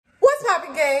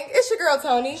gang? It's your girl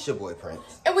Toni. It's your boy Prince.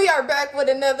 And we are back with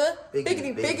another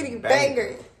Biggity biggity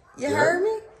banger. You heard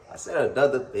me? I said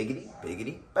another biggity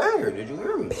banger. Did you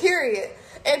hear me? Period.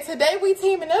 And today we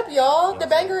teaming up, y'all. The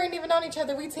banger ain't even on each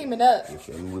other. We teaming up. You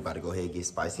feel me? We about to go ahead and get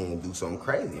spicy and do something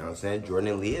crazy. You know what I'm saying? Jordan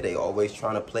and Leah, they always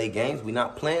trying to play games. We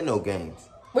not playing no games.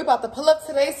 We about to pull up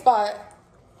to their spot.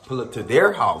 Pull up to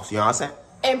their house. You know what I'm saying?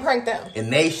 And prank them.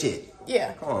 And they shit.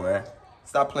 Yeah. Come on, man.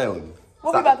 Stop playing with me.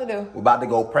 What we about to do? We about to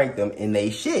go prank them in they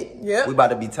shit. Yep. We about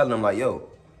to be telling them like, yo.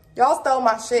 Y'all stole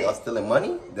my shit. Y'all stealing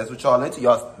money? That's what y'all into?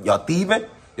 Y'all thieving?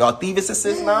 Y'all thieves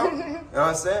assist now? You know what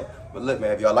I'm saying? But look,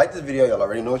 man, if y'all like this video, y'all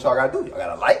already know what y'all gotta do. Y'all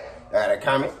gotta like, y'all gotta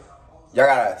comment. Y'all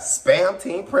gotta spam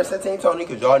Team Prince and Team Toni,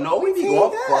 because y'all know we be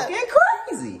going fucking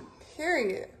crazy.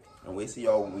 Period. And we'll see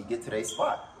y'all when we get to their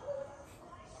spot.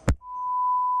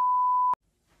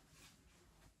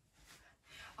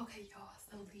 Okay, y'all,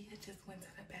 so Leah just went to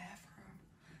the bathroom.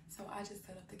 So I just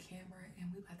set up the camera and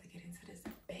we about to get into this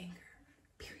banger,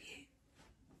 period.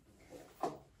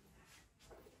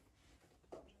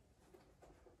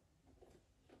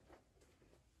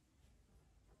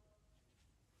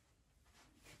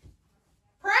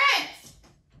 Prince!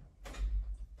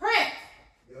 Prince!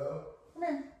 Yo. Come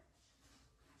here.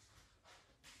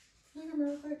 Can you come here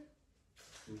real quick?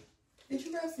 Did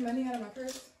you grab some money out of my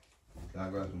purse? Can I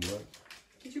grab some what?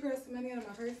 Did you grab some money out of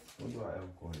my purse? When do I ever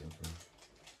go in your purse?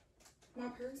 My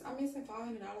purse? I'm missing $500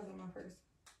 in my purse.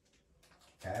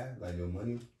 Cash? Like your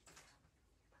money?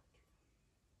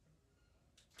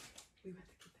 We about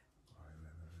to get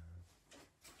that.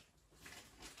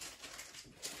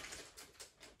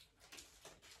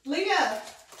 Leah!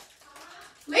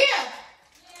 Leah!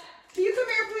 Can you come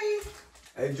here, please?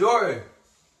 Hey, Jordan!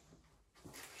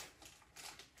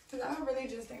 Because I really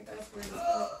just think that's weird. I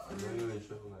know you ain't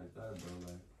tripping like that, bro.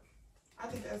 Like, I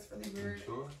think that's really weird. you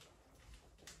sure?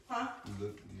 Huh? You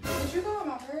look. Did you go in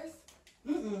my purse?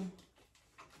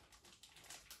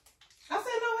 I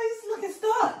said, no, he's looking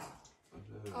stuck.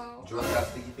 Oh. Jordan got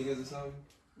sticky fingers or something?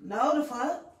 No, the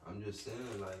fuck? I'm just saying,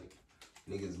 like,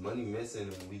 niggas money missing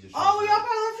and we just. Oh, y'all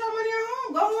probably left your money at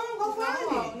home. Go home, go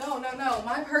find it. No.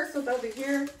 My purse was over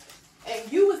here,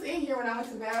 and you was in here when I went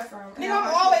to the bathroom. Nigga,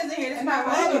 I'm always in here. This is my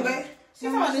money, babe.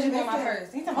 She's talking about this my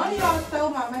purse. One of y'all stole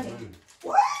my money.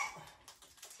 What?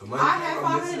 The money I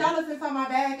had missing. $500 inside my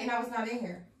bag, and I was not in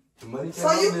here. The money So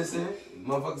came you- out missing.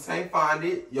 Motherfuckers can't find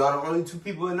it. Y'all the only two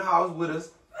people in the house with us.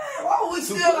 Man, why would we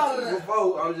Two steal all of people that?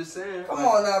 before. I'm just saying. Come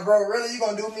on now, bro. Really? You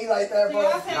gonna do me like that, bro?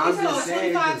 I'm just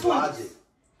saying, it's logic.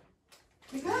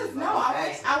 Because Yeah, no,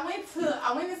 like,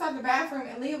 I went inside the bathroom,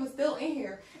 and Leah was still in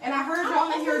here, and I heard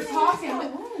y'all in here talking,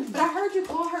 but I heard you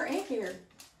call her in here.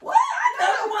 What? I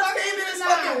never once came in this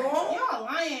fucking room. Y'all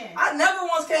lying. I never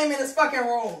once came in this fucking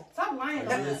room. Stop lying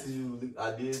I on did us.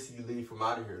 see you leave from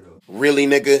out of here though. Really,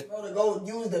 nigga? Bro, to go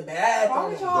use the Why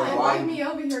bathroom. would y'all Bro, why invite would me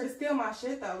over here to steal my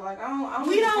shit though? Like I don't.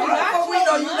 We don't Why the got fuck we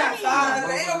know you your got money.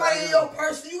 $500? Ain't nobody in your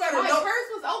purse. You gotta My know. purse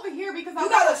was over here because You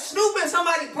gotta snoop in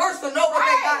somebody's purse to know what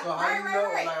they got. So how you Right, know?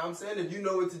 right. Like I'm saying, if you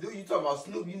know what to do, you talking about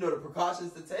Snoop. You know the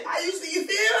precautions to take. I used to, you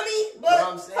feel me? But But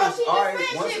I'm saying, So she just all right,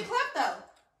 said once she it- clipped though.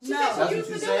 She No. said That's she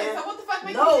used what to you do it. saying? So what the fuck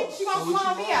makes No. you think she gonna So what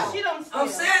call you me want? out? She don't steal. I'm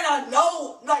saying I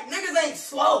know, like niggas ain't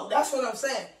slow. That's what I'm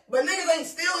saying. But niggas ain't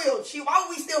steal your shit. Why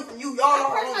would we steal from you? Y'all That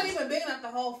don't purse not know. even big enough to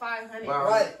hold 500. Wow.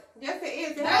 Right. Yes, it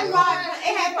is. It That's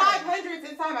had 500s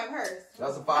inside my purse.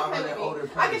 That's a Don't play 500 with me. older.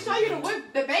 I can show you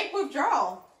the bank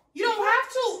withdrawal. You don't have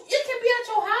to. It can be at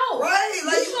your house. Right? You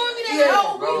Like, showing me that? yeah.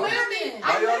 No, Bro. we literally. Why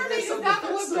I y'all literally get so just got the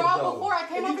defensive, withdrawal though? before I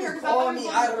came You over here just because I call thought me it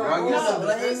was out of the Y'all room. get so No,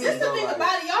 defensive, This the though, thing like-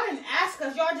 about it. Y'all didn't ask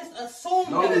us. Y'all just assumed.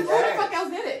 No, because we who the asked. fuck else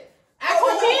did it? Ask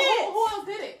your kids. Who else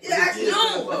did it? Yeah, ask Yeah.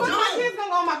 June. What my June. kids gonna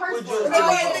go on my purse What for? June?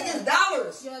 Everybody think it's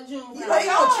dollars. Yo, June. You know, he on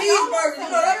Y'all cheeseburgers. You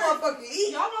know that some motherfucker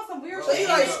eat. Y'all know some weird So shit. he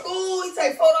like school, he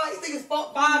take $4, he think it's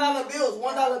 $5 bills,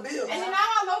 $1 bills. And then now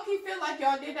I low-key feel like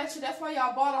y'all did that shit. That's why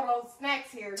y'all bought all those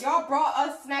snacks here. Y'all brought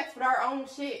us snacks with our own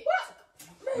shit. What?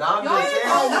 Nah, I'm Y'all just ain't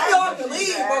saying. Oh, now y'all you can should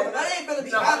leave, add bro, it but up. I ain't finna be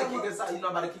You not about to out kick us out. You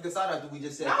not about to kick us out after we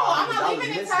just said No, I'm not 500 leaving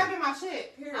and missing. tagging my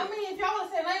shit. Period. I mean, if y'all want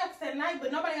to say night, y'all can say night,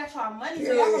 but nobody got y'all money, so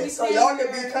y'all Yeah, gonna be so staying y'all can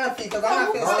here. be comfy, because I'm not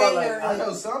So finna who stay are here. I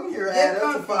know some here Get add up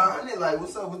to comfy. 500. Like,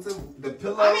 what's up with the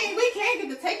pillow? I mean, we can't get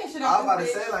the taking shit I off was about to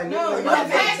this say, bitch. like, No, niggas you ain't gotta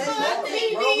about to take take some that.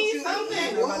 TV, Bro, what you something.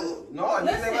 mean, bro? No,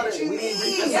 niggas ain't about what to. you We need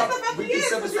mean? Yes, the fuck you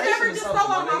did, but you never just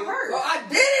stole on my purse. Bro, I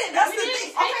didn't. That's the didn't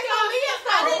thing. take Okay, so Leah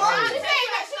stole it. Bro, She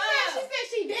said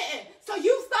she didn't. So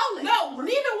you stole it. No,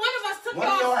 neither one of us took One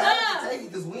of y'all y'all had to stuff. take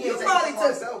it because we You ain't taking probably it took for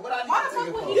ourselves. What I need Why to the fuck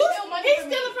take it would for? you steal money He's from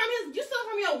me? stealing from his. You stealing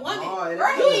from your woman. No, it Bro,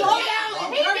 ain't he that. low down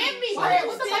and he Why? gave me Why bread. you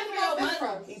What the stealing fuck from you your got this money?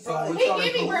 from? He So probably what He y'all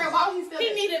gave me doing? bread. Why would he steal He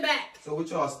it? needed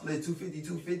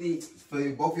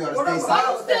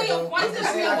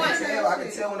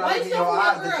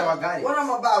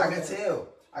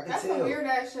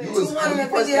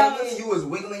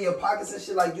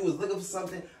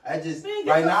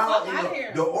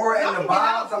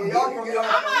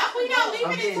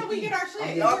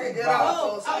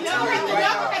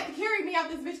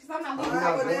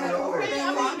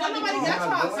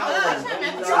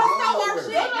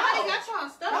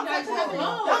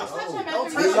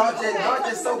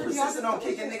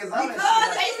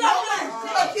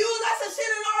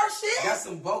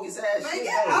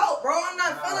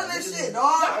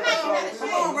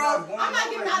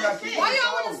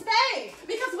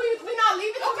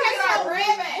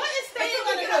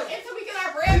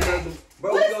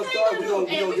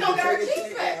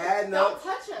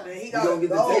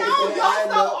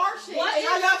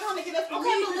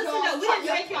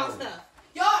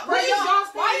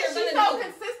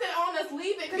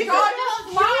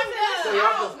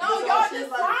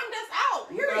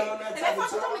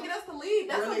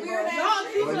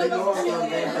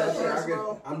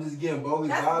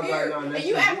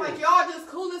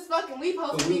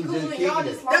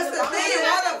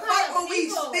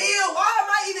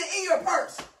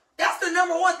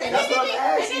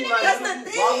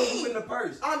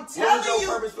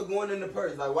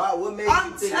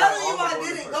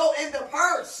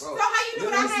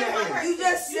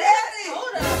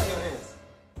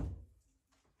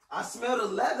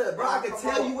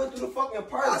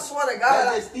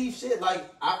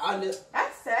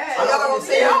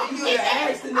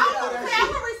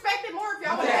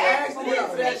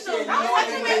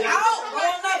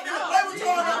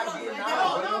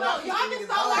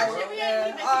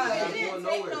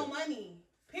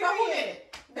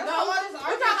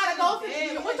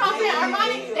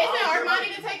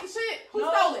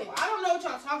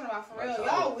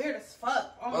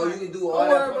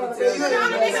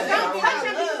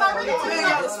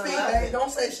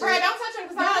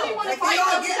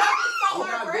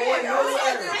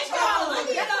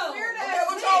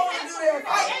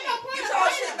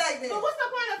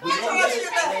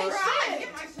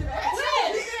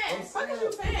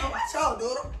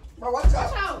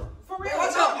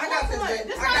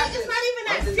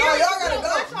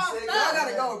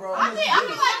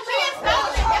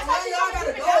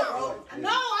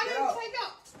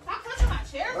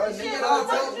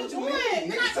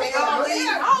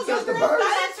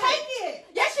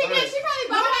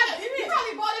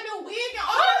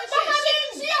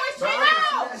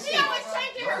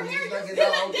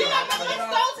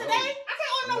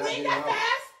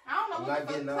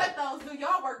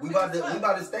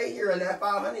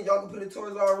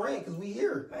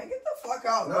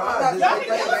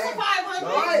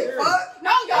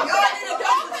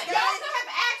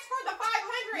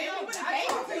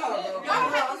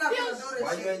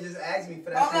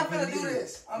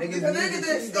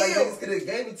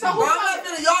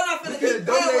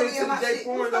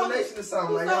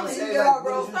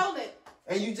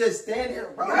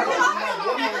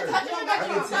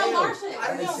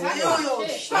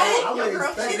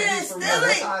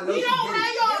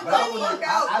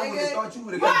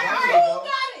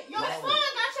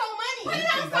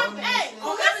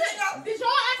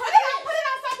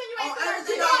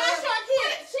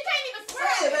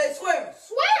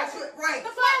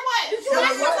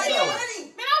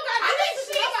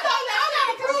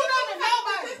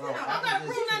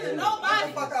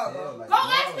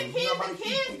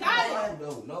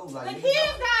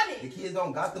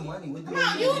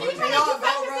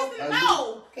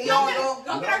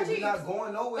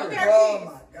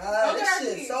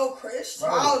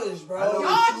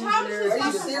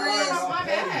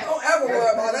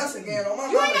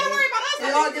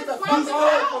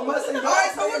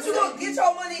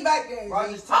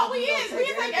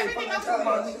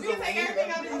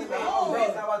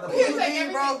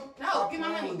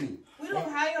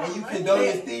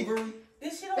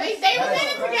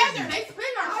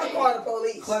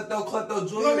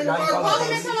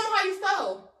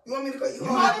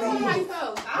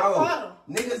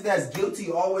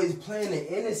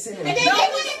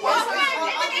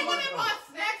They went and bought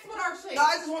snacks with our shit. No,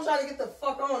 I just want y'all to get the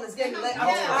fuck on. It's getting late. I'm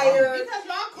Yeah, tired. because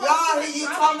Y'all hear you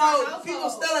talking about people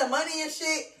stealing money and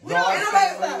shit. Y'all Ain't nobody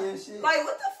stealing money stop. and shit? Like,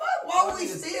 what the fuck? Why would we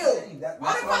steal?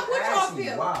 Why the fuck would y'all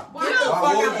steal? Why? Get the fuck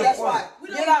out. That's why.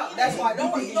 Get out. That's why.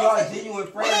 Don't Y'all say. genuine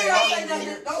Don't friends. say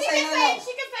nothing. Don't say nothing.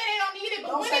 She can say they don't need it, but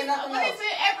Don't say nothing when else. is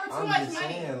it ever too I'm much just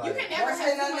money? saying, You like, can never don't say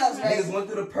have too nothing much else, money. Niggas went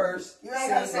through the purse. You ain't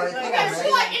gotta say Seems nothing. Okay, Come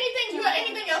she like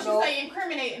anything else you No. say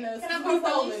incriminating us. Can I We call the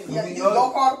stole police? it. Yeah, you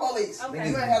go call the police. Okay.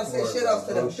 You ain't gotta say shit else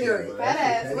to them, period. Fat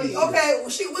ass. Okay,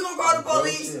 well, we gonna call the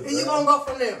police, and you gonna go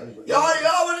from there.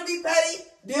 Y'all wanna be petty?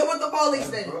 Deal with the police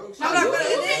then. I'm not gonna,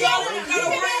 and then y'all ain't gotta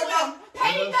worry about.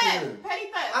 Petty theft. Petty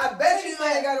theft. I bet you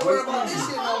ain't gotta worry about this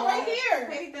shit no more. Right here.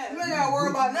 Petty theft. You ain't gotta worry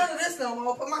about none of this no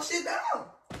more. Put my shit down.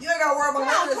 You ain't gotta worry about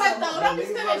none of this Cut no though. more. Don't be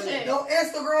stealing shit. No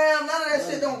Instagram, none of that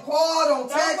shit. Don't call, don't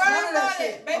Don't text, worry none of that about shit.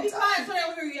 it. Baby, quiet so they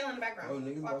don't hear you yelling in the background. Oh,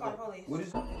 niggas I'll call the about police. What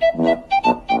is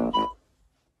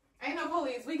Ain't no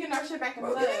police. We getting our shit back in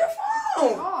Bro, the give me blood. the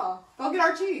phone. Oh, go get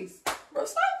our cheese. Bro,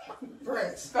 stop.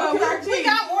 Prince. Go get our We cheese.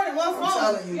 got more than one I'm phone.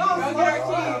 telling you. Y'all Go go get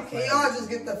our cheese. Can y'all just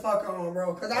get the fuck on,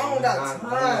 bro? Cause I don't got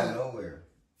time. Nowhere.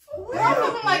 Why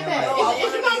something like that?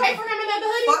 Is you gonna pay for him another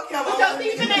hoodie? Fuck him. With your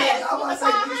thieving ass. I was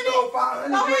about to say, you stole 500.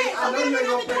 Go ahead. I know you ain't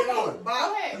gonna pay for it. Go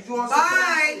Bye. ahead. You want some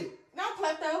Bye. No,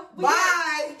 klepto. We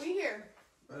Bye. here. We here.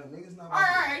 Niggas not. All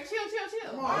right. Chill.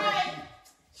 Come All on. right.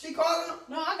 She calling him?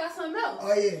 No, I got something else.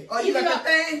 Oh yeah. Oh, you got the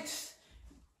thing?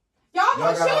 Y'all gonna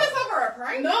Y'all shoot got- us over a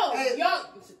prank? No, Hey. y'all.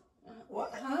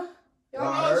 What? Huh? Y'all No,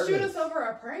 I gonna heard shoot it. us over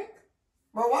a prank?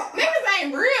 Bro, what? Niggas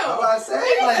ain't real. I'm about to say,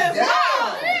 Niggas like, is damn.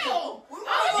 not real. We Oh,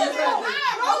 might you as real well-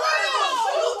 live. Bro, we ain't gonna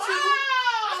shoot you.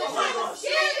 Wow. We ain't gonna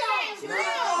shoot you. Shit ain't No, real.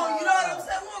 you know what I'm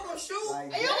saying? We ain't gonna shoot. Like,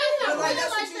 You But ain't like, like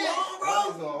that's what you want,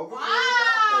 bro.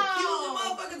 Accusing Wow.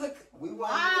 motherfuckers of...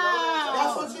 Wow.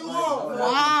 That's what you want.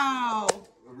 Wow.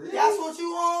 That's what you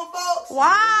want, folks.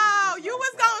 Wow. You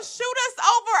was gonna shoot us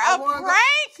over I a wanna go-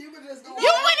 prank? She was just gonna... You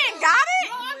went and got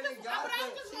it?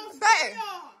 Babe,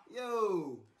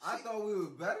 Yo, I thought we was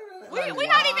better than that. we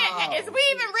not even, is we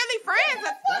even really friends?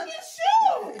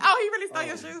 Oh, he really stole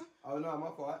your shoe? Oh, no, my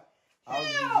fault. I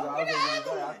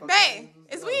was Babe,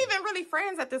 is we even really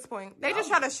friends at this point? They just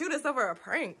try to shoot us over a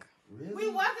prank. We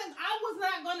wasn't. I was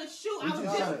not gonna shoot. I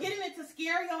was just getting it to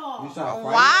scare y'all. You trying to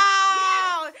fight?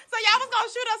 Wow. So y'all was gonna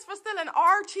shoot us for stealing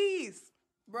our cheese.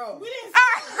 Bro. We didn't.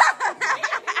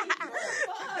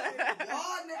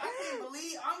 I can't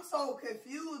believe I'm so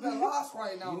confused and lost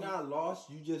right now. You're not lost.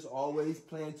 You just always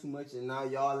playing too much, and now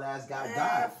y'all ass got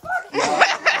got. Fuck you.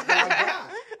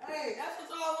 Hey, that's what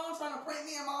y'all on, trying to prank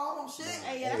me in my own shit.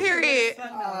 Hey, yeah, Period.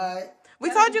 Alright. We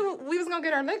told you we was gonna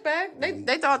get our lick back.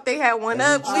 They thought they had one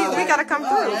up. We gotta come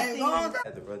through. I ain't going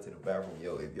Had to run to the bathroom.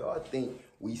 Yo, if y'all think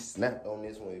we snapped on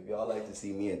this one, if y'all like to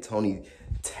see me and Toni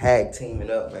tag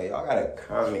teaming up, man, y'all gotta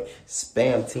comment,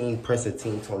 spam team, Princeton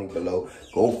team Toni below.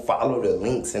 Go follow the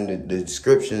links in the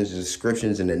descriptions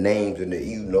and the names, and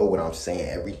you know what I'm saying.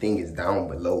 Everything is down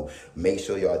below. Make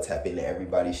sure y'all tap into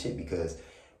everybody's shit because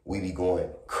we be going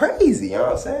crazy, you know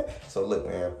what I'm saying? So look,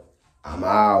 man, I'm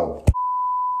out.